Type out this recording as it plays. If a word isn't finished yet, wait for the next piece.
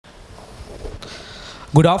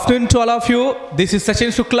Good afternoon to all of you. This is Sachin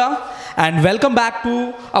Shukla and welcome back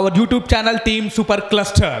to our YouTube channel Team Super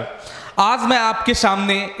Cluster. आज मैं आपके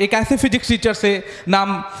सामने एक ऐसे physics teacher से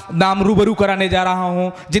नाम रूबरू कराने जा रहा हूं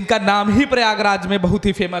जिनका नाम ही प्रयागराज में बहुत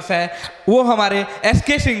ही फेमस है। वो हमारे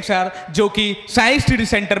S.K. सिंह सर जो कि साइंस स्टडी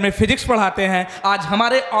सेंटर में फिजिक्स पढ़ाते हैं, आज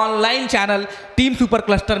हमारे online channel team super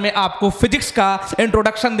cluster में आपको फिजिक्स का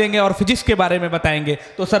इंट्रोडक्शन देंगे और फिजिक्स के बारे में बताएंगे।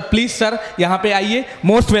 तो सर प्लीज सर यहाँ पे आइए,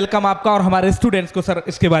 मोस्ट वेलकम आपका और हमारे स्टूडेंट्स को सर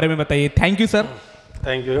इसके बारे में बताइए। Thank you sir.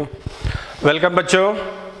 Thank you, welcome बच्चों।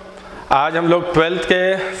 आज हम लोग 12th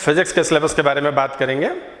के फिज़िक्स के सिलेबस के बारे में बात करेंगे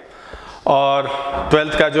और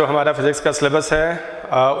 12th का जो हमारा फिज़िक्स का सिलेबस है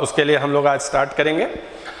उसके लिए हम लोग आज स्टार्ट करेंगे।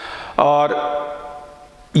 और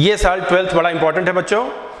ये साल 12th बड़ा इम्पॉर्टेंट है बच्चों,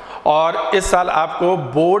 और इस साल आपको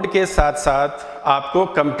बोर्ड के साथ साथ आपको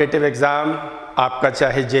कॉम्पिटिटिव एग्ज़ाम, आपका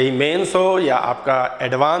चाहे जेई मेंस हो या आपका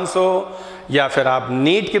एडवांस हो या फिर आप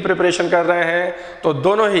नीट की प्रिपरेशन कर रहे हैं, तो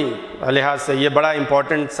दोनों ही लिहाज से ये बड़ा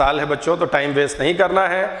इम्पॉर्टेंट साल है बच्चों। तो टाइम वेस्ट नहीं करना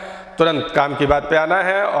है, तुरंत काम की बात पे आना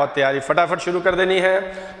है और तैयारी फटाफट शुरू कर देनी है।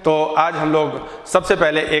 तो आज हम लोग सबसे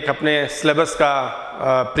पहले एक अपने सिलेबस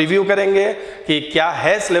का प्रीव्यू करेंगे कि क्या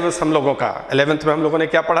है सिलेबस हम लोगों का। 11th में हम लोगों ने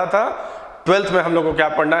क्या पढ़ा था, 12th में हम लोगों को क्या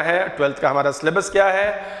पढ़ना है, 12th का हमारा सिलेबस क्या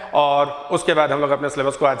है, और उसके बाद हम लोग अपने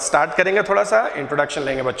सिलेबस को आज स्टार्ट करेंगे। थोड़ा सा इंट्रोडक्शन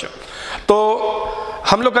लेंगे बच्चों। तो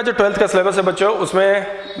हम लोग का जो 12th का सिलेबस है बच्चों, उसमें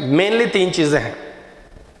मेनली 3 चीज़ें हैं।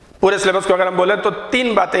 पूरे सिलेबस को अगर हम बोले तो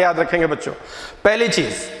 3 बातें याद रखेंगे बच्चों।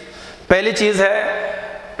 पहली चीज़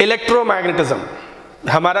है इलेक्ट्रोमैग्नेटिज्म।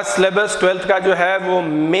 हमारा सिलेबस 12th का जो है वो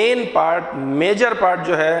मेजर पार्ट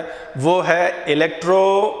जो है वो है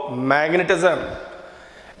इलेक्ट्रोमैग्नेटिज्म।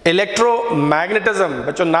 इलेक्ट्रोमैग्नेटिज्म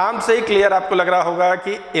बच्चों नाम से ही क्लियर आपको लग रहा होगा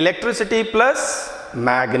कि electricity plus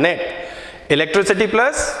magnet, electricity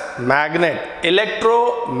plus magnet,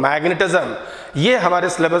 electromagnetism, ये हमारे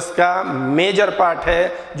सिलेबस का मेजर पार्ट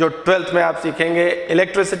है जो 12th में आप सीखेंगे,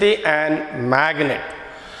 इलेक्ट्रिसिटी एंड मैग्नेट।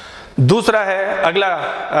 दूसरा है,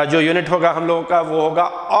 अगला जो यूनिट होगा हम लोगों का वो होगा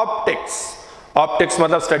ऑप्टिक्स। ऑप्टिक्स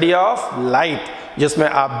मतलब स्टडी ऑफ लाइट, जिसमें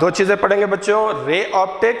आप 2 चीजें पढ़ेंगे बच्चों, ray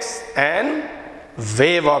optics and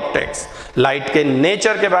wave optics. Light के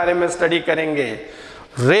नेचर के बारे में स्टडी करेंगे।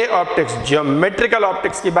 रे ऑप्टिक्स, ज्योमेट्रिकल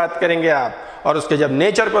ऑप्टिक्स की बात करेंगे आप, और उसके जब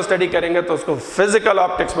नेचर को स्टडी करेंगे तो उसको फिजिकल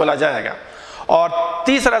ऑप्टिक्स बोला जाएगा। और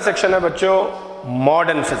तीसरा सेक्शन है बच्चों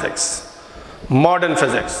मॉडर्न फिजिक्स।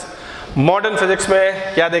 मॉडर्न फिजिक्स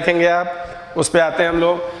में क्या देखेंगे आप, उस पर आते हैं हम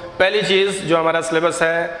लोग। पहली चीज जो हमारा सिलेबस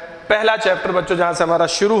है, पहला चैप्टर बच्चों जहां से हमारा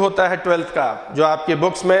शुरू होता है 12th का, जो आपकी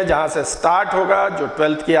बुक्स में जहां से स्टार्ट होगा, जो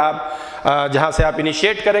 12th की आप जहां से आप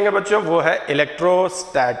इनिशिएट करेंगे बच्चों, वो है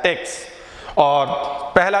इलेक्ट्रोस्टैटिक्स। और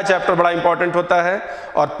पहला चैप्टर बड़ा इंपॉर्टेंट होता है,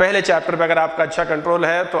 और पहले चैप्टर पे अगर आपका अच्छा कंट्रोल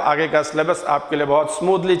है तो आगे का सिलेबस आपके लिए बहुत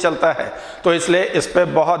स्मूथली चलता है। तो इसलिए इस पे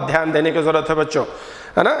बहुत ध्यान देने की ज़रूरत है बच्चों,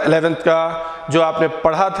 है ना। 11th का जो आपने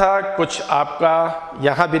पढ़ा था कुछ आपका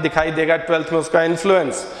यहाँ भी दिखाई देगा 12th में उसका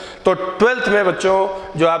इन्फ्लुएंस। तो 12th में बच्चों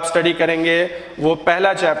जो आप स्टडी करेंगे वो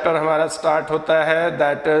पहला चैप्टर हमारा स्टार्ट होता है,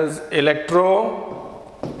 दैट इज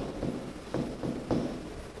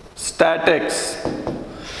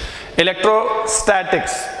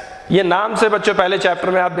इलेक्ट्रोस्टैटिक्स। ये नाम से बच्चों पहले चैप्टर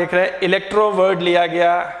में आप देख रहे हैं इलेक्ट्रो वर्ड लिया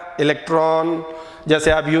गया, इलेक्ट्रॉन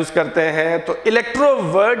जैसे आप यूज करते हैं, तो इलेक्ट्रो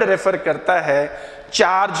वर्ड रेफर करता है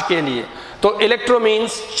चार्ज के लिए। तो electro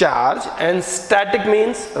means charge and static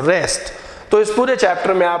means rest. तो इस पूरे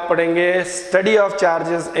चैप्टर में आप पढ़ेंगे study of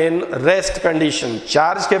charges in rest condition.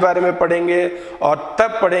 Charge के बारे में पढ़ेंगे और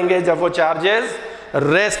तब पढ़ेंगे जब वो चार्जेस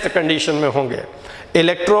रेस्ट कंडीशन में होंगे।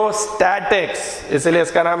 इलेक्ट्रोस्टैटिक्स, इसलिए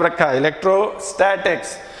इसका नाम रखा है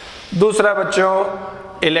इलेक्ट्रोस्टैटिक्स। दूसरा बच्चों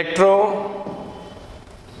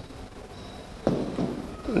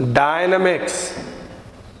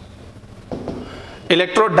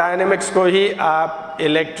इलेक्ट्रोडायनेमिक्स को ही आप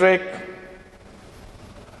इलेक्ट्रिक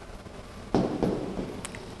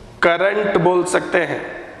करंट बोल सकते हैं।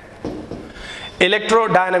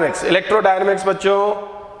 इलेक्ट्रोडायनेमिक्स बच्चों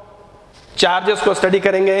चार्जेस को स्टडी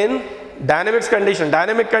करेंगे in dynamic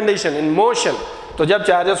condition in motion. तो जब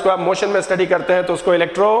चार्जेस को आप मोशन में स्टडी करते हैं तो उसको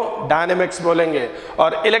इलेक्ट्रोडायनेमिक्स बोलेंगे।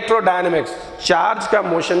 और इलेक्ट्रोडायनेमिक्स चार्ज का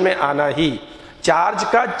मोशन में आना ही, चार्ज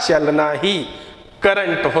का चलना ही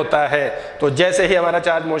करंट होता है। तो जैसे ही हमारा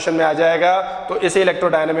चार्ज मोशन में आ जाएगा तो इसी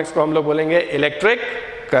इलेक्ट्रोडायनेमिक्स को हम लोग बोलेंगे इलेक्ट्रिक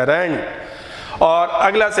करंट। और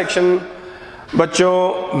अगला सेक्शन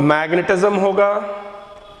बच्चों मैग्नेटिज्म होगा।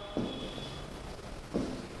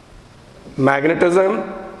 Magnetism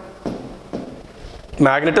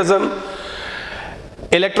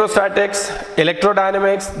electrostatics,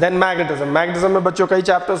 electrodynamics, then magnetism. Magnetism में बच्चों कई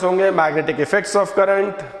चैप्टर्स होंगे, magnetic effects of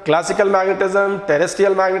current, classical magnetism,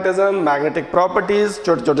 terrestrial magnetism, magnetic properties,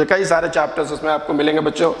 छोटे छोटे कई सारे चैप्टर्स उसमें आपको मिलेंगे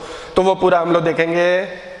बच्चों। तो वो पूरा हम लोग देखेंगे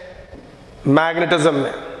मैग्नेटिज्म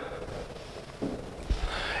में।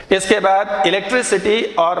 इसके बाद इलेक्ट्रिसिटी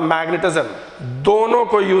और मैग्नेटिज्म दोनों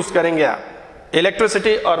को यूज करेंगे आप।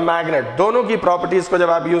 इलेक्ट्रिसिटी और मैग्नेट दोनों की प्रॉपर्टीज को जब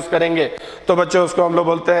आप यूज करेंगे तो बच्चों उसको हम लोग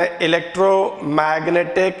बोलते हैं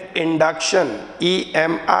electromagnetic induction,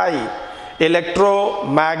 EMI,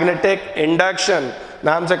 electromagnetic induction.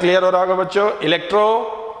 नाम से क्लियर हो रहा होगा बच्चों।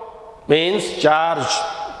 Electro means charge,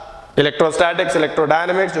 electrostatics,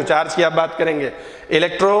 electrodynamics जो चार्ज की आप बात करेंगे।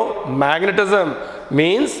 इलेक्ट्रोमैग्नेटिज्म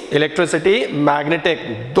मीन्स इलेक्ट्रिसिटी,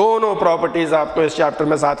 मैग्नेटिक, दोनों प्रॉपर्टीज आपको इस चैप्टर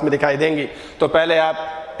में साथ में दिखाई देंगी। तो पहले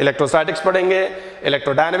आप इलेक्ट्रोस्टैटिक्स पढ़ेंगे,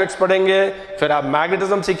 इलेक्ट्रोडायनेमिक्स पढ़ेंगे, फिर आप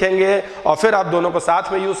मैग्नेटिज्म सीखेंगे और फिर आप दोनों को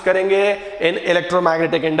साथ में यूज करेंगे इन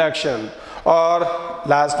इलेक्ट्रोमैग्नेटिक इंडक्शन। और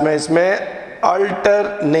लास्ट में इसमें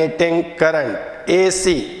अल्टरनेटिंग करंट,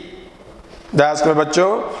 AC। लास्ट में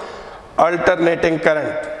बच्चों alternating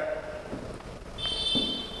current,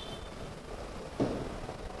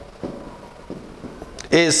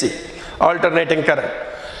 AC, alternating current.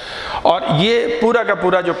 और ये पूरा का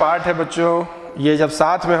पूरा जो पार्ट है बच्चों, ये जब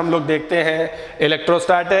साथ में हम लोग देखते हैं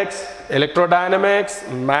electrostatics, electrodynamics,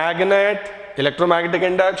 magnet, electromagnetic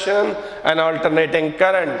induction and alternating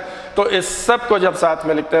current, तो इस सब को जब साथ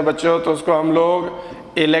में लिखते हैं बच्चों तो उसको हम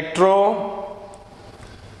लोग इलेक्ट्रो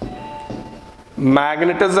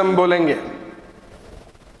मैग्नेटिज्म बोलेंगे।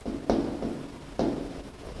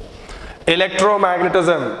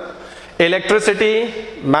 इलेक्ट्रोमैग्नेटिज्म, इलेक्ट्रिसिटी,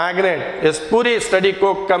 मैग्नेट, इस पूरी स्टडी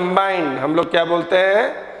को कंबाइंड हम लोग क्या बोलते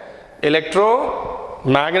हैं?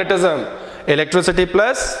 Electromagnetism, electricity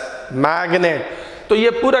plus magnet. तो ये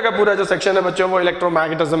पूरा का पूरा जो सेक्शन है बच्चों वो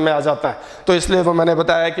इलेक्ट्रोमैग्नेटिज्म में आ जाता है। तो इसलिए वो मैंने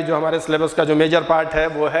बताया कि जो हमारे सिलेबस का जो मेजर पार्ट है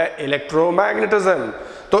वो है इलेक्ट्रोमैग्नेटिज्म।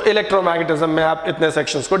 तो इलेक्ट्रोमैग्नेटिज्म में आप इतने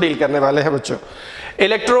सेक्शंस को डील करने वाले हैं बच्चों।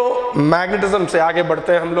 इलेक्ट्रोमैग्नेटिज्म से आगे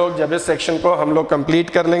बढ़ते हैं हम लोग। जब इस सेक्शन को हम लोग कंप्लीट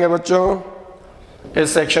कर लेंगे बच्चों,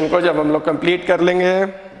 इस सेक्शन को जब हम लोग कंप्लीट कर लेंगे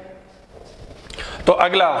तो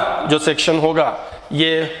अगला जो सेक्शन होगा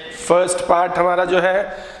ये फर्स्ट पार्ट हमारा जो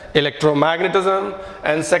है electromagnetism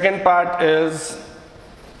and second part is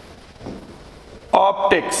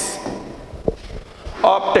optics.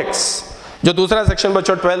 Optics जो दूसरा सेक्शन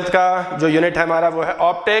बच्चों 12th का जो यूनिट है हमारा वो है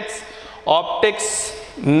ऑप्टिक्स। ऑप्टिक्स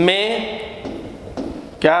में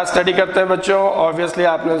क्या स्टडी करते हैं बच्चों? ऑब्वियसली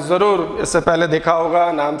आपने जरूर इससे पहले देखा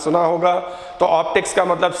होगा, नाम सुना होगा। तो ऑप्टिक्स का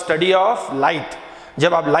मतलब स्टडी ऑफ लाइट।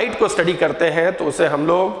 जब आप लाइट को स्टडी करते हैं तो उसे हम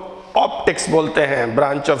लोग ऑप्टिक्स बोलते हैं।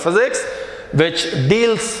 Branch of physics which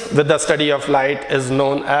deals with the study of light is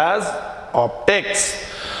known as optics।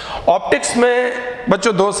 Optics में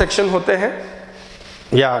बच्चों दो सेक्शन होते हैं,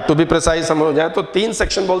 या टू बी प्रिसाइज हम हो जाए तो 3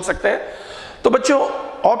 सेक्शन बोल सकते हैं। तो बच्चों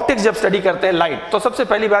ऑप्टिक्स जब स्टडी करते हैं लाइट, तो सबसे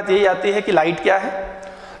पहली बात यही आती है कि लाइट क्या है।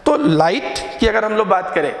 तो लाइट की अगर हम लोग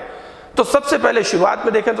बात करें तो सबसे पहले शुरुआत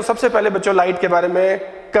में देखें तो सबसे पहले बच्चों लाइट के बारे में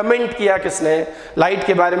कमेंट किया किसने? लाइट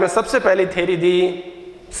के बारे में सबसे पहली थ्योरी दी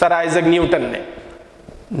सर आइजैक न्यूटन ने।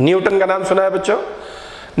 न्यूटन का नाम सुना है बच्चों?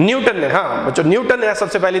 न्यूटन ने, हाँ बच्चों न्यूटन ने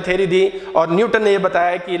सबसे पहली थ्योरी दी और न्यूटन ने यह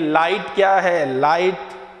बताया कि लाइट क्या है? Light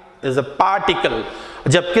is a particle.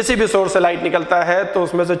 जब किसी भी सोर्स से लाइट निकलता है तो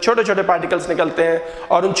उसमें से छोटे छोटे पार्टिकल्स निकलते हैं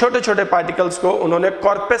और उन छोटे छोटे पार्टिकल्स को उन्होंने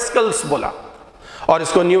कॉर्पेस्कल्स बोला और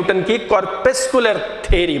इसको न्यूटन की कॉर्पेस्कुलर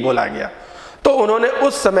थ्योरी बोला गया। तो उन्होंने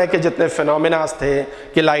उस समय के जितने फिनोमेनास थे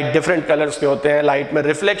कि लाइट डिफरेंट कलर्स के होते हैं, लाइट में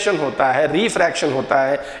रिफ्लेक्शन होता है, रिफ्रैक्शन होता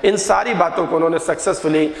है, इन सारी बातों को उन्होंने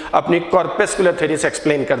सक्सेसफुली अपनी कॉर्पेस्कुलर थ्योरी से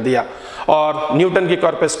एक्सप्लेन कर दिया। और न्यूटन की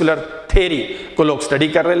कॉर्पेस्कुलर थ्योरी को लोग स्टडी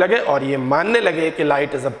करने लगे और ये मानने लगे कि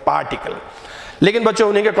लाइट इज अ पार्टिकल। लेकिन बच्चों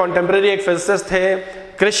उन्हीं के कॉन्टेम्पररी एक फिजिसिस्ट थे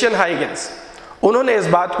क्रिश्चियन हाइगेंस, उन्होंने इस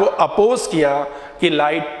बात को अपोज किया कि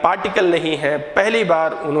लाइट पार्टिकल नहीं है। पहली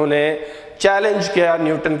बार उन्होंने चैलेंज किया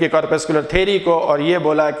न्यूटन की कॉर्पेस्कुलर थ्योरी को और ये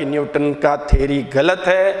बोला कि न्यूटन का थ्योरी गलत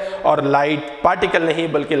है और लाइट पार्टिकल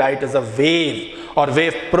नहीं बल्कि लाइट इज अ वेव। और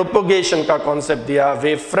वेव प्रोपोगेशन का कॉन्सेप्ट दिया,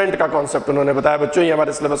 वेव फ्रंट का कॉन्सेप्ट उन्होंने बताया। बच्चों ये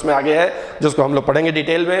हमारे सिलेबस में आगे है जिसको हम लोग पढ़ेंगे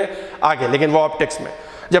डिटेल में आगे, लेकिन वो ऑप्टिक्स में।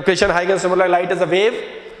 जब क्रिश्चियन हाइगेंस ने बोला लाइट इज अ वेव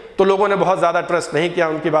तो लोगों ने बहुत ज़्यादा ट्रस्ट नहीं किया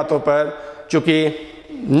उनकी बातों पर, चूँकि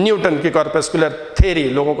न्यूटन की कॉर्पेस्कुलर थ्योरी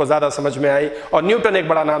लोगों को ज़्यादा समझ में आई और न्यूटन एक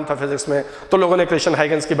बड़ा नाम था फिजिक्स में, तो लोगों ने क्रिश्चियन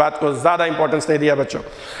हाइगेंस की बात को ज़्यादा इंपॉर्टेंस नहीं दिया बच्चों।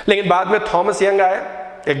 लेकिन बाद में थॉमस यंग आए,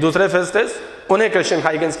 एक दूसरे फिजिसिस्ट, उन्हें क्रिश्चियन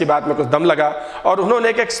हाइगेंस की बात में कुछ दम लगा और उन्होंने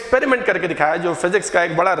एक एक्सपेरिमेंट करके दिखाया जो फिजिक्स का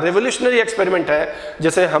एक बड़ा रेवोल्यूशनरी एक्सपेरिमेंट है,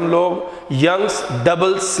 जिसे हम लोग यंग्स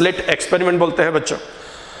डबल स्लिट एक्सपेरिमेंट बोलते हैं बच्चों।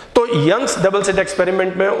 तो यंग्स डबल स्लिट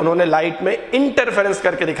एक्सपेरिमेंट में उन्होंने लाइट में इंटरफेरेंस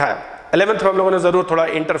करके दिखाया। 11th में हम लोगों ने ज़रूर थोड़ा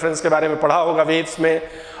इंटरफेरेंस के बारे में पढ़ा होगा वेव्स में,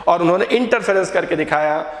 और उन्होंने इंटरफेरेंस करके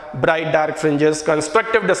दिखाया, bright dark fringes,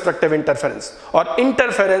 constructive destructive interference. और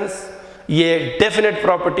इंटरफेरेंस ये डेफिनेट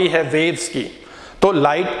प्रॉपर्टी है वेव्स की, तो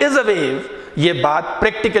लाइट इज अ वेव, ये बात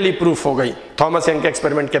प्रैक्टिकली प्रूफ हो गई थॉमस यंग के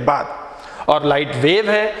एक्सपेरिमेंट के बाद। और लाइट वेव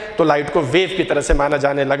है तो लाइट को वेव की तरह से माना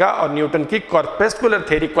जाने लगा, और न्यूटन की कॉर्पेस्कुलर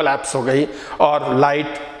थ्योरी कोलैप्स हो गई और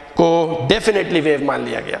लाइट को डेफिनेटली वेव मान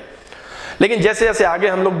लिया गया। लेकिन जैसे जैसे आगे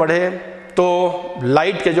हम लोग बढ़े तो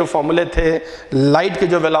लाइट के जो फॉर्मूले थे, लाइट की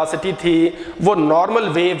जो वेलोसिटी थी, वो नॉर्मल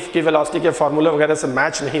वेव की वेलोसिटी के फॉर्मूले वगैरह से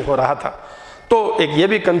मैच नहीं हो रहा था। तो एक ये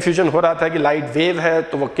भी कंफ्यूजन हो रहा था कि लाइट वेव है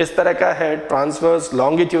तो वो किस तरह का है, ट्रांसवर्स,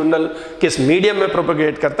 लॉन्गिट्यूडनल, किस मीडियम में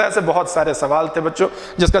प्रोपेगेट करता है, ऐसे बहुत सारे सवाल थे बच्चों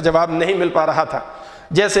जिसका जवाब नहीं मिल पा रहा था।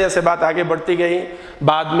 जैसे जैसे बात आगे बढ़ती गई,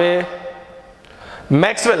 बाद में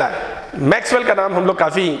मैक्सवेल आए। मैक्सवेल का नाम हम लोग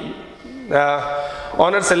काफ़ी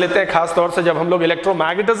ऑनर से लेते हैं, खास तौर से जब हम लोग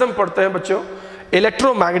इलेक्ट्रोमैग्नेटिज्म पढ़ते हैं बच्चों।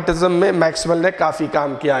 इलेक्ट्रोमैग्नेटिज्म में मैक्सवेल ने काफ़ी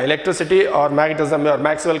काम किया, इलेक्ट्रिसिटी और मैग्नेटिज्म में, और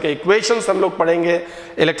मैक्सवेल के इक्वेशंस हम लोग पढ़ेंगे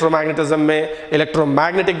इलेक्ट्रोमैग्नेटिज्म में,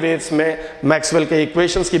 इलेक्ट्रोमैग्नेटिक वेव्स में मैक्सवेल के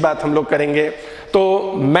इक्वेशंस की बात हम लोग करेंगे।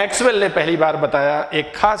 तो मैक्सवेल ने पहली बार बताया,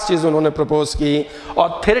 एक खास चीज़ उन्होंने प्रपोज की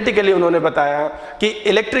और थ्योरेटिकली उन्होंने बताया कि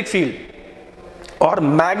इलेक्ट्रिक फील्ड और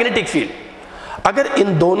मैग्नेटिक फील्ड अगर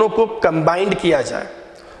इन दोनों को कंबाइंड किया जाए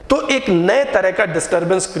तो एक नए तरह का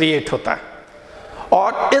डिस्टर्बेंस क्रिएट होता है,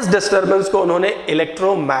 और इस डिस्टर्बेंस को उन्होंने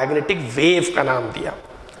इलेक्ट्रोमैग्नेटिक वेव का नाम दिया,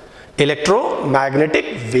 इलेक्ट्रोमैग्नेटिक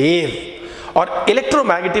वेव। और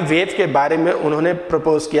इलेक्ट्रोमैग्नेटिक वेव के बारे में उन्होंने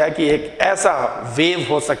प्रपोज किया कि एक ऐसा वेव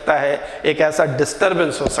हो सकता है, एक ऐसा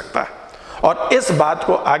डिस्टर्बेंस हो सकता है। और इस बात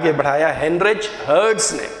को आगे बढ़ाया हेनरिच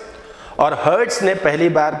हर्ट्ज ने, और हर्ट्ज ने पहली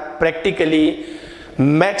बार प्रैक्टिकली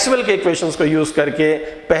मैक्सवेल के इक्वेशंस को यूज करके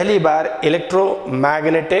पहली बार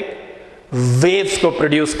इलेक्ट्रोमैग्नेटिक वेव्स को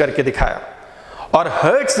प्रोड्यूस करके दिखाया। और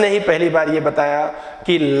हर्ट्ज ने ही पहली बार ये बताया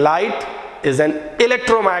कि light is an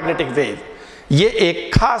electromagnetic wave, ये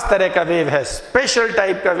एक खास तरह का वेव है, स्पेशल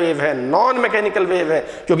टाइप का वेव है, नॉन मैकेनिकल वेव है,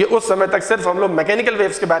 क्योंकि उस समय तक सिर्फ हम लोग मैकेनिकल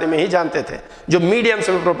वेव्स के बारे में ही जानते थे जो मीडियम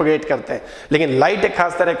से प्रोपेगेट करते हैं। लेकिन लाइट एक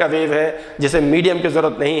खास तरह का वेव है जिसे मीडियम की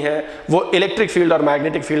जरूरत नहीं है, वो इलेक्ट्रिक फील्ड और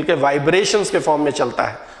मैग्नेटिक फील्ड के वाइब्रेशंस के फॉर्म में चलता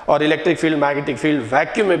है, और electric field magnetic field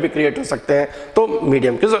vacuum में भी क्रिएट हो सकते हैं, तो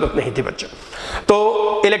मीडियम की जरूरत नहीं थी बच्चों।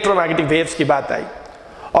 तो इलेक्ट्रोमैग्नेटिक वेव्स की बात आई,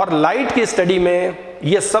 और लाइट की स्टडी में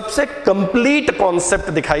ये सबसे कंप्लीट कॉन्सेप्ट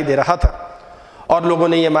दिखाई दे रहा था, और लोगों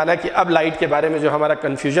ने ये माना कि अब लाइट के बारे में जो हमारा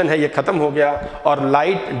कंफ्यूजन है ये खत्म हो गया, और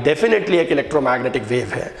लाइट डेफिनेटली एक इलेक्ट्रोमैग्नेटिक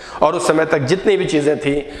वेव है। और उस समय तक जितनी भी चीज़ें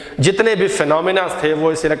थी, जितने भी फिनोमेना थे,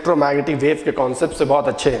 वो इस इलेक्ट्रोमैग्नेटिक वेव के कॉन्सेप्ट से बहुत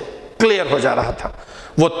अच्छे क्लियर हो जा रहा था।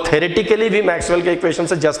 वो थ्योरेटिकली भी मैक्सवेल के इक्वेशन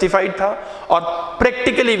से जस्टिफाइड था, और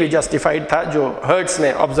प्रैक्टिकली भी जस्टिफाइड था, जो हर्ट्ज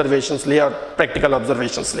ने ऑब्जर्वेशंस लिए और प्रैक्टिकल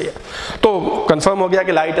ऑब्जर्वेशंस लिए। तो कंफर्म हो गया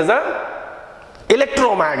कि light is a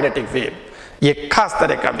electromagnetic wave, ये खास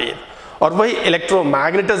तरह का वेव। और वही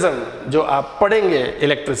इलेक्ट्रोमैग्नेटिज्म जो आप पढ़ेंगे,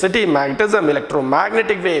 इलेक्ट्रिसिटी, मैग्नेटिज्म,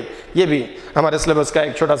 इलेक्ट्रोमैग्नेटिक वेव, ये भी हमारे सिलेबस का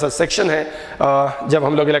एक छोटा सा सेक्शन है। जब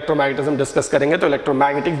हम लोग इलेक्ट्रोमैग्नेटिज्म डिस्कस करेंगे तो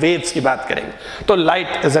इलेक्ट्रोमैग्नेटिक वेव्स की बात करेंगे। तो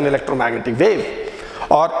light is an electromagnetic wave,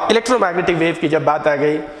 और इलेक्ट्रोमैग्नेटिक वेव की जब बात आ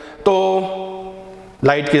गई तो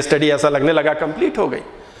लाइट की स्टडी ऐसा लगने लगा कंप्लीट हो गई,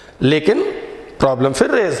 लेकिन प्रॉब्लम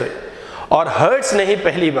फिर रेज हुई, और हर्ट्ज ने ही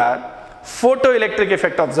पहली बार फोटो इलेक्ट्रिक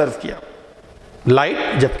इफेक्ट ऑब्जर्व किया। लाइट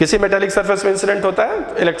जब किसी मेटालिक सरफेस में इंसिडेंट होता है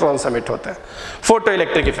तो इलेक्ट्रॉन समिट होता है, फोटो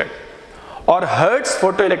इलेक्ट्रिक इफेक्ट। और हर्ट्ज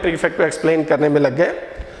फोटो इलेक्ट्रिक इफेक्ट को एक्सप्लेन करने में लग गए,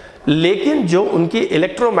 लेकिन जो उनकी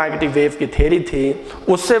इलेक्ट्रोमैग्नेटिक वेव की थ्योरी थी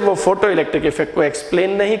उससे वो फोटो इलेक्ट्रिक इफेक्ट को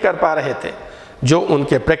एक्सप्लेन नहीं कर पा रहे थे। जो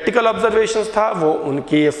उनके प्रैक्टिकल ऑब्जर्वेशंस था वो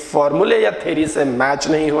उनके फॉर्मूले या थ्योरी से मैच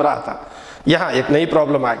नहीं हो रहा था। यहाँ एक नई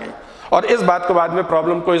प्रॉब्लम आ गई, और इस बात को बाद में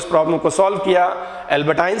इस प्रॉब्लम को सॉल्व किया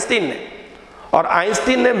एल्बर्ट आइंस्टीन ने। और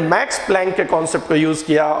आइंस्टीन ने मैक्स प्लैंक के कॉन्सेप्ट को यूज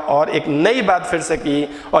किया और एक नई बात फिर से की,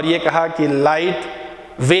 और ये कहा कि लाइट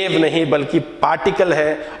वेव नहीं बल्कि पार्टिकल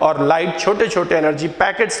है, और लाइट छोटे छोटे एनर्जी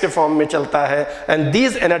पैकेट्स के फॉर्म में चलता है, and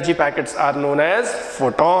these energy packets are known as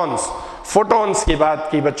photons. Photons की बात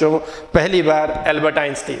की बच्चों पहली बार एल्बर्ट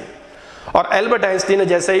आइंस्टीन, और एल्बर्ट आइंस्टीन ने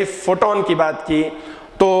जैसे ही फोटॉन की बात की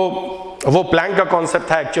तो वो प्लैंक का कॉन्सेप्ट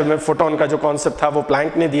था, एक्चुअल में फोटॉन का जो कॉन्सेप्ट था वो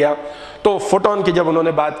प्लैंक ने दिया। तो फोटॉन की जब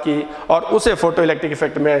उन्होंने बात की और उसे फोटो इलेक्ट्रिक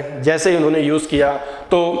इफेक्ट में जैसे ही उन्होंने यूज़ किया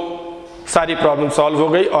तो सारी प्रॉब्लम सॉल्व हो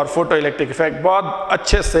गई, और फोटो इलेक्ट्रिक इफेक्ट बहुत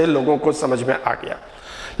अच्छे से लोगों को समझ में आ गया।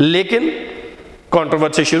 लेकिन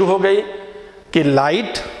कंट्रोवर्सी शुरू हो गई कि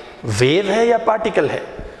लाइट वेव है या पार्टिकल है।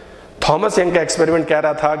 थॉमस यंग का एक्सपेरिमेंट कह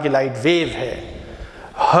रहा था कि लाइट वेव है,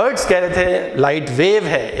 हर्ट्ज कह रहे थे लाइट वेव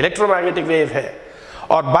है, इलेक्ट्रोमैग्नेटिक वेव है,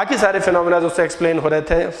 और बाकी सारे फिनोमेना उससे एक्सप्लेन हो रहे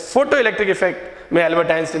थे फोटो इलेक्ट्रिक इफेक्ट में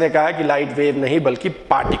एल्बर्ट आइंस्टीन ने कहा कि लाइट वेव नहीं बल्कि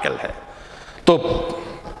पार्टिकल है। तो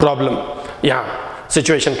प्रॉब्लम यहाँ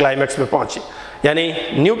सिचुएशन क्लाइमैक्स में पहुंची, यानी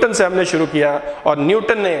न्यूटन से हमने शुरू किया और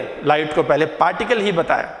न्यूटन ने लाइट को पहले पार्टिकल ही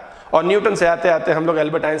बताया और न्यूटन से आते आते हम लोग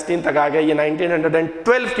एल्बर्ट आइंस्टीन तक आ गए। ये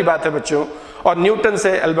 1912 की बात है बच्चों, और न्यूटन से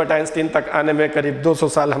एल्बर्ट आइंस्टीन तक आने में करीब 200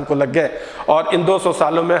 साल हमको लग गए और इन 200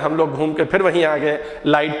 सालों में हम लोग घूम के फिर वहीं आ गए।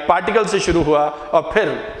 लाइट पार्टिकल से शुरू हुआ और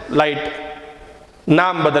फिर लाइट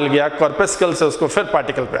नाम बदल गया, कॉर्पस्कल से उसको फिर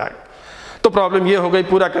पार्टिकल पे आ गया। तो प्रॉब्लम ये हो गई,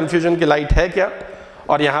 पूरा कंफ्यूजन कि लाइट है क्या।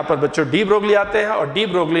 और यहाँ पर बच्चों डी ब्रोगली आते हैं और डी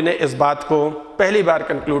ब्रोगली ने इस बात को पहली बार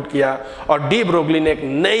कंक्लूड किया और डी ब्रोगली ने एक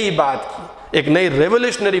नई बात की, एक नई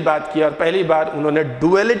रेवोल्यूशनरी बात की और पहली बार उन्होंने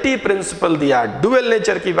डुअलिटी प्रिंसिपल दिया, डुअल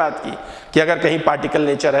नेचर की बात की कि अगर कहीं पार्टिकल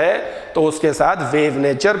नेचर है तो उसके साथ वेव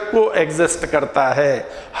नेचर को एग्जिस्ट करता है,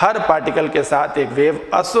 हर पार्टिकल के साथ एक वेव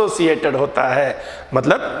एसोसिएटेड होता है।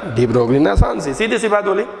 मतलब डी ब्रोगली ने आसान सी सीधी सी बात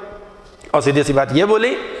बोली और सीधी सी बात ये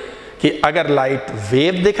बोली कि अगर लाइट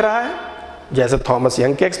वेव दिख रहा है जैसे थॉमस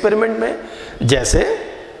यंग के एक्सपेरिमेंट में, जैसे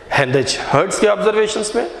हेनरिच हर्ट्ज के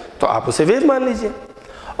ऑब्जर्वेशंस में, तो आप उसे वेव मान लीजिए,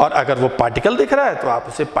 और अगर वो पार्टिकल दिख रहा है तो आप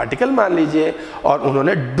उसे पार्टिकल मान लीजिए। और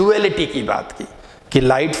उन्होंने डुअलिटी की बात की कि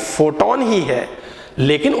लाइट फोटोन ही है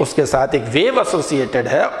लेकिन उसके साथ एक वेव एसोसिएटेड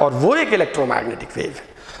है और वो एक इलेक्ट्रोमैग्नेटिक वेव है।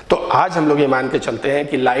 तो आज हम लोग ये मान के चलते हैं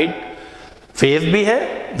कि लाइट वेव भी है,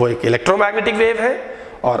 वो एक इलेक्ट्रोमैग्नेटिक वेव है।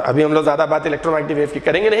 और अभी हम लोग ज़्यादा बात इलेक्ट्रोमैग्नेटिक वेव की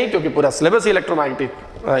करेंगे नहीं, क्योंकि पूरा सिलेबस ही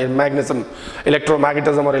इलेक्ट्रोमैग्नेटिज्म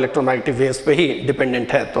और इलेक्ट्रोमैग्नेटिक वेव्स पे ही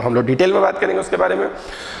डिपेंडेंट है, तो हम लोग डिटेल में बात करेंगे उसके बारे में।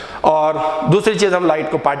 और दूसरी चीज़, हम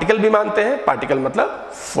लाइट को पार्टिकल भी मानते हैं, पार्टिकल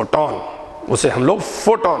मतलब फोटोन, उसे हम लोग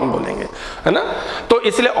फोटोन बोलेंगे, है ना। तो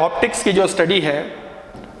इसलिए ऑप्टिक्स की जो स्टडी है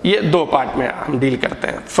ये दो पार्ट में हम डील करते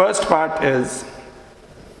हैं। First part is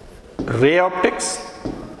ray optics,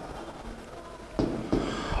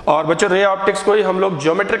 और बच्चों रे ऑप्टिक्स को ही हम लोग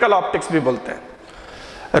ज्योमेट्रिकल ऑप्टिक्स भी बोलते हैं।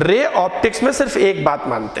 रे ऑप्टिक्स में सिर्फ एक बात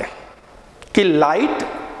मानते हैं कि light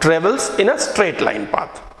travels in a straight line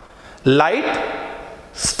path, light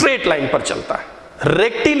straight line पर चलता है,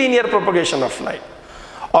 रेक्टिलिनियर प्रोपगेशन ऑफ लाइट।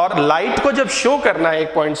 और लाइट को जब शो करना है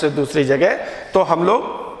एक पॉइंट से दूसरी जगह तो हम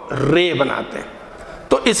लोग रे बनाते हैं,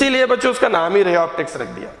 तो इसीलिए बच्चों उसका नाम ही रे ऑप्टिक्स रख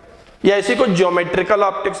दिया, या इसी को ज्योमेट्रिकल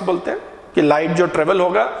ऑप्टिक्स बोलते हैं कि लाइट जो ट्रेवल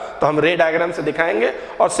होगा तो हम रे डायग्राम से दिखाएंगे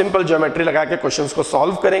और सिंपल ज्योमेट्री लगा के क्वेश्चंस को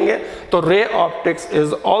सॉल्व करेंगे। तो ray optics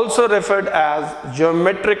is also referred as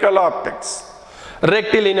geometrical optics,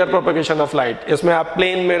 rectilinear propagation of light. इसमें आप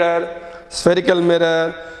plane mirror, spherical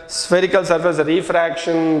mirror, spherical surface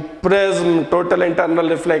refraction, prism, total internal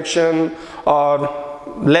reflection और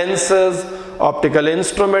lenses, optical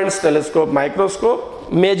instruments, telescope, microscope,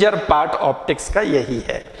 major part optics का यही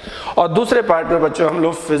है। और दूसरे part में बच्चों हम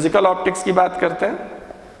लोग फिजिकल ऑप्टिक्स की बात करते हैं।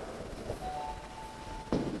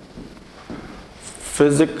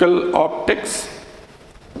 फिजिकल ऑप्टिक्स,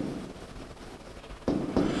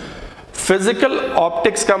 फिजिकल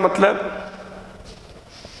ऑप्टिक्स का मतलब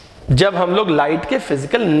जब हम लोग लाइट के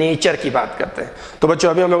फिजिकल नेचर की बात करते हैं। तो बच्चों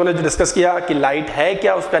अभी हम लोगों ने जो डिस्कस किया कि लाइट है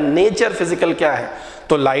क्या, उसका नेचर फिजिकल क्या है,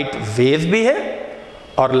 तो लाइट वेव भी है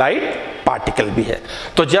और लाइट पार्टिकल भी है।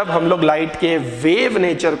 तो जब हम लोग लाइट के वेव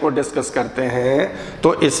नेचर को डिस्कस करते हैं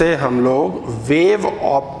तो इसे हम लोग वेव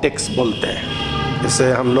ऑप्टिक्स बोलते हैं,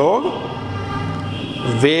 इसे हम लोग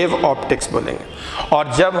वेव ऑप्टिक्स बोलेंगे।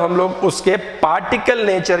 और जब हम लोग उसके पार्टिकल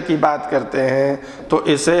नेचर की बात करते हैं तो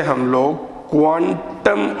इसे हम लोग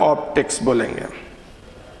क्वांटम ऑप्टिक्स बोलेंगे।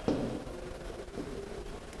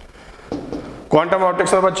 क्वांटम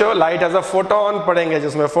ऑप्टिक्स में बच्चों लाइट एज अ फोटोन पढ़ेंगे,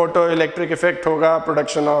 जिसमें फोटो इलेक्ट्रिक इफेक्ट होगा,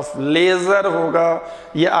 प्रोडक्शन ऑफ लेजर होगा,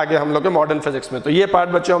 ये आगे हम लोग के मॉडर्न फिजिक्स में। तो ये पार्ट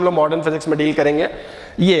बच्चों हम लोग मॉडर्न फिजिक्स में डील करेंगे।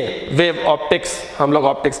 ये वेव ऑप्टिक्स हम लोग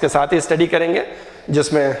ऑप्टिक्स के साथ ही स्टडी करेंगे,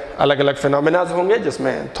 जिसमें अलग अलग फिनोमेनाज होंगे,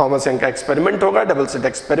 जिसमें थॉमस यंग का एक्सपेरिमेंट होगा, डबल स्लिट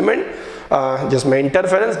एक्सपेरिमेंट, जिसमें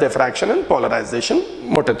इंटरफेरेंस, डिफ्रैक्शन एंड पोलराइजेशन,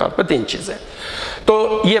 मोटे तौर पर 3 चीजें।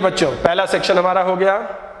 तो ये बच्चों पहला सेक्शन हमारा हो गया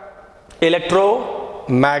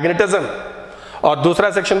इलेक्ट्रोमैग्नेटिज्म, और दूसरा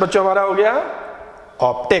सेक्शन बच्चों हमारा हो गया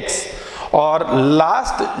ऑप्टिक्स, और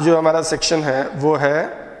लास्ट जो हमारा सेक्शन है वो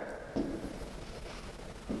है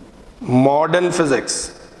modern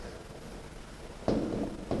physics.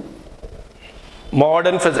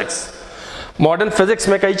 Modern physics, modern physics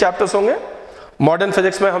में कई चैप्टर्स होंगे। मॉडर्न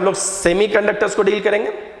फिजिक्स में हम लोग सेमीकंडक्टर्स को डील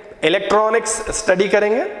करेंगे, इलेक्ट्रॉनिक्स स्टडी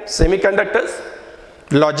करेंगे, सेमीकंडक्टर्स,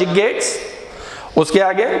 लॉजिक गेट्स, उसके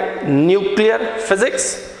आगे न्यूक्लियर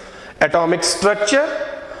फिजिक्स, एटॉमिक स्ट्रक्चर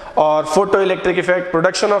और photo electric effect,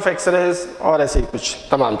 production of X-rays और ऐसी कुछ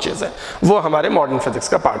तमाम चीजें, वो हमारे मॉडर्न फिजिक्स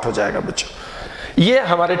का पार्ट हो जाएगा बच्चों। ये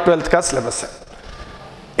हमारे 12th का सिलेबस है।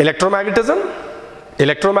 Electromagnetism,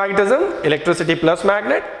 electromagnetism, electricity plus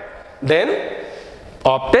magnet, then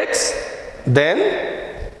optics, then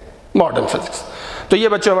modern physics. तो ये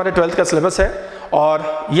बच्चों हमारे 12th का सिलेबस है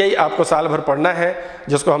और यही आपको साल भर पढ़ना है,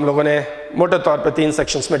 जिसको हम लोगों ने मोटे तौर पे 3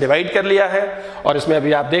 सेक्शंस में डिवाइड कर लिया है। और इसमें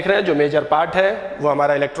अभी आप देख रहे हैं जो मेजर पार्ट है वो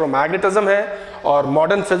हमारा इलेक्ट्रोमैग्नेटिज्म है, और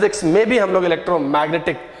मॉडर्न फिजिक्स में भी हम लोग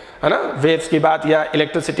इलेक्ट्रोमैग्नेटिक, है ना, वेव्स की बात या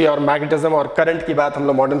इलेक्ट्रिसिटी और मैग्नेटिज्म और करंट की बात हम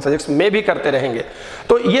लोग मॉडर्न फिजिक्स में भी करते रहेंगे।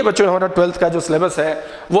 तो ये बच्चों हमारा 12th का जो सिलेबस है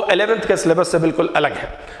वो 11th के सिलेबस से बिल्कुल अलग है।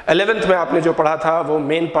 11th में आपने जो पढ़ा था वो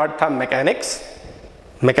मेन पार्ट था मैकेनिक्स,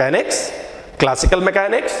 क्लासिकल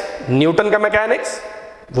मैकेनिक्स, न्यूटन का मैकेनिक्स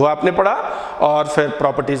वो आपने पढ़ा, और फिर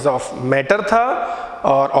प्रॉपर्टीज ऑफ मैटर था,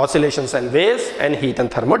 और oscillations and waves and heat and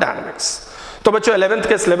thermodynamics. तो बच्चों 11th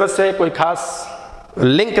के सिलेबस से कोई खास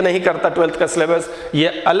लिंक नहीं करता 12th का सिलेबस, ये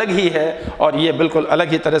अलग ही है और ये बिल्कुल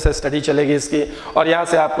अलग ही तरह से स्टडी चलेगी इसकी। और यहाँ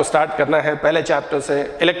से आपको स्टार्ट करना है पहले चैप्टर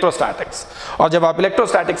से इलेक्ट्रोस्टैटिक्स। और जब आप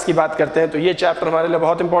इलेक्ट्रोस्टैटिक्स की बात करते हैं तो ये चैप्टर हमारे लिए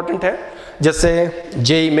बहुत इंपॉर्टेंट है, जिससे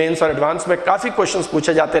जेई मेंस और एडवांस में काफ़ी क्वेश्चंस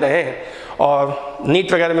पूछे जाते रहे हैं, और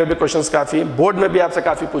नीट वगैरह में भी क्वेश्चंस काफ़ी, बोर्ड में भी आपसे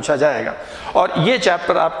काफ़ी पूछा जाएगा। और ये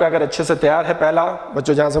चैप्टर आपका अगर अच्छे से तैयार है, पहला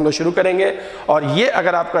बच्चों जहाँ से हम लोग शुरू करेंगे, और ये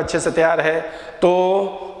अगर आपका अच्छे से तैयार है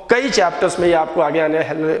तो कई चैप्टर्स में ये आपको आगे आने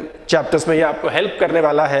चैप्टर्स में ये आपको हेल्प करने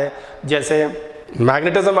वाला है। जैसे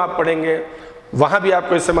मैग्नेटिज्म आप पढ़ेंगे, वहाँ भी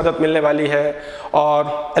आपको इससे मदद मिलने वाली है।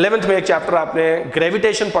 और 11th में एक चैप्टर आपने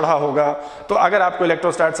ग्रेविटेशन पढ़ा होगा, तो अगर आपको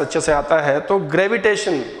इलेक्ट्रोस्टैटिक्स अच्छे से आता है तो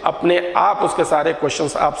ग्रेविटेशन अपने आप उसके सारे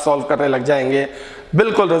क्वेश्चंस आप सॉल्व करने लग जाएंगे,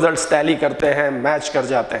 बिल्कुल रिजल्ट्स टैली करते हैं, मैच कर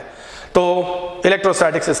जाते हैं। तो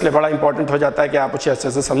इलेक्ट्रोस्टैटिक्स इसलिए बड़ा इंपॉर्टेंट हो जाता है कि आप उसे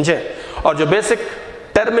अच्छे से समझें, और जो बेसिक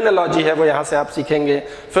टर्मिनोलॉजी है वो यहाँ से आप सीखेंगे,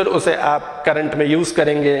 फिर उसे आप करंट में यूज़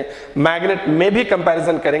करेंगे, मैग्नेट में भी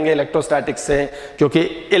कंपैरिजन करेंगे इलेक्ट्रोस्टैटिक्स से, क्योंकि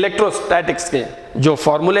इलेक्ट्रोस्टैटिक्स के जो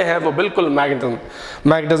फॉर्मूले हैं वो बिल्कुल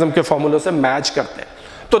मैग्नेटिज्म के फॉर्मूलों से मैच करते हैं।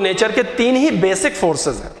 तो नेचर के 3 ही बेसिक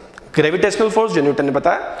फोर्सेस हैं, ग्रेविटेशनल फोर्स जो न्यूटन ने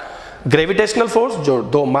बताया, ग्रेविटेशनल फोर्स जो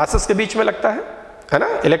 2 मासेस के बीच में लगता है ना,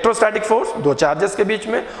 इलेक्ट्रोस्टैटिक फोर्स 2 चार्जेस के बीच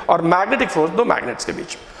में, और मैग्नेटिक फोर्स 2 मैग्नेट्स के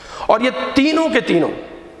बीच में। और ये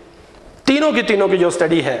तीनों की जो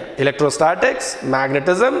स्टडी है, इलेक्ट्रोस्टैटिक्स,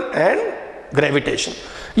 मैग्नेटिज्म एंड ग्रेविटेशन,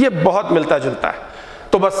 ये बहुत मिलता जुलता है।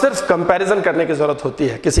 तो बस सिर्फ कंपैरिजन करने की जरूरत होती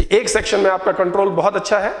है। किसी एक सेक्शन में आपका कंट्रोल बहुत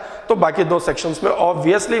अच्छा है तो बाकी 2 सेक्शंस में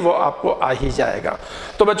ऑब्वियसली वो आपको आ ही जाएगा।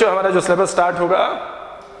 तो बच्चों हमारा जो सिलेबस स्टार्ट होगा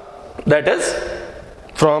दैट इज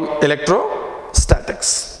फ्रॉम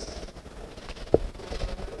इलेक्ट्रोस्टैटिक्स।